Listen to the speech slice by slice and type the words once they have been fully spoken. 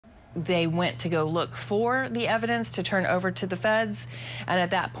They went to go look for the evidence to turn over to the feds, and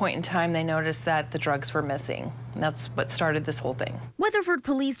at that point in time they noticed that the drugs were missing. And that's what started this whole thing. Weatherford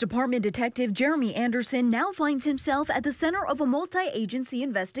Police Department Detective Jeremy Anderson now finds himself at the center of a multi-agency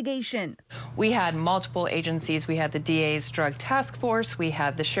investigation. We had multiple agencies. We had the DA's Drug Task Force, we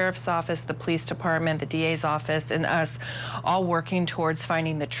had the Sheriff's Office, the Police Department, the DA's office, and us all working towards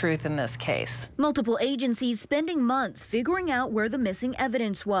finding the truth in this case. Multiple agencies spending months figuring out where the missing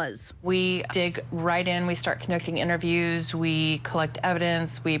evidence was. We dig right in, we start conducting interviews, we collect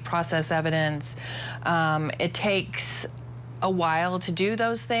evidence, we process evidence. It takes a while to do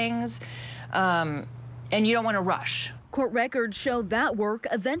those things, and you don't want to rush. Court records show that work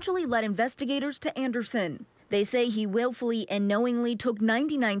eventually led investigators to Anderson. They say he willfully and knowingly took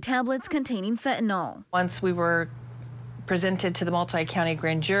 99 tablets containing fentanyl. Once we were presented to the multi-county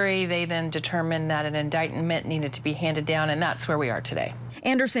grand jury, they then determined that an indictment needed to be handed down, and that's where we are today.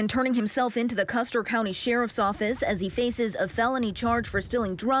 Anderson turning himself into the Custer County Sheriff's Office as he faces a felony charge for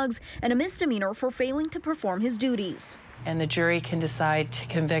stealing drugs and a misdemeanor for failing to perform his duties. And the jury can decide to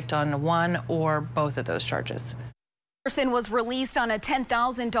convict on one or both of those charges. Anderson was released on a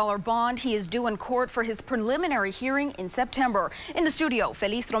 $10,000 bond. He is due in court for his preliminary hearing in September. In the studio,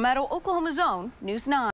 Feliz Romero, Oklahoma Zone, News 9.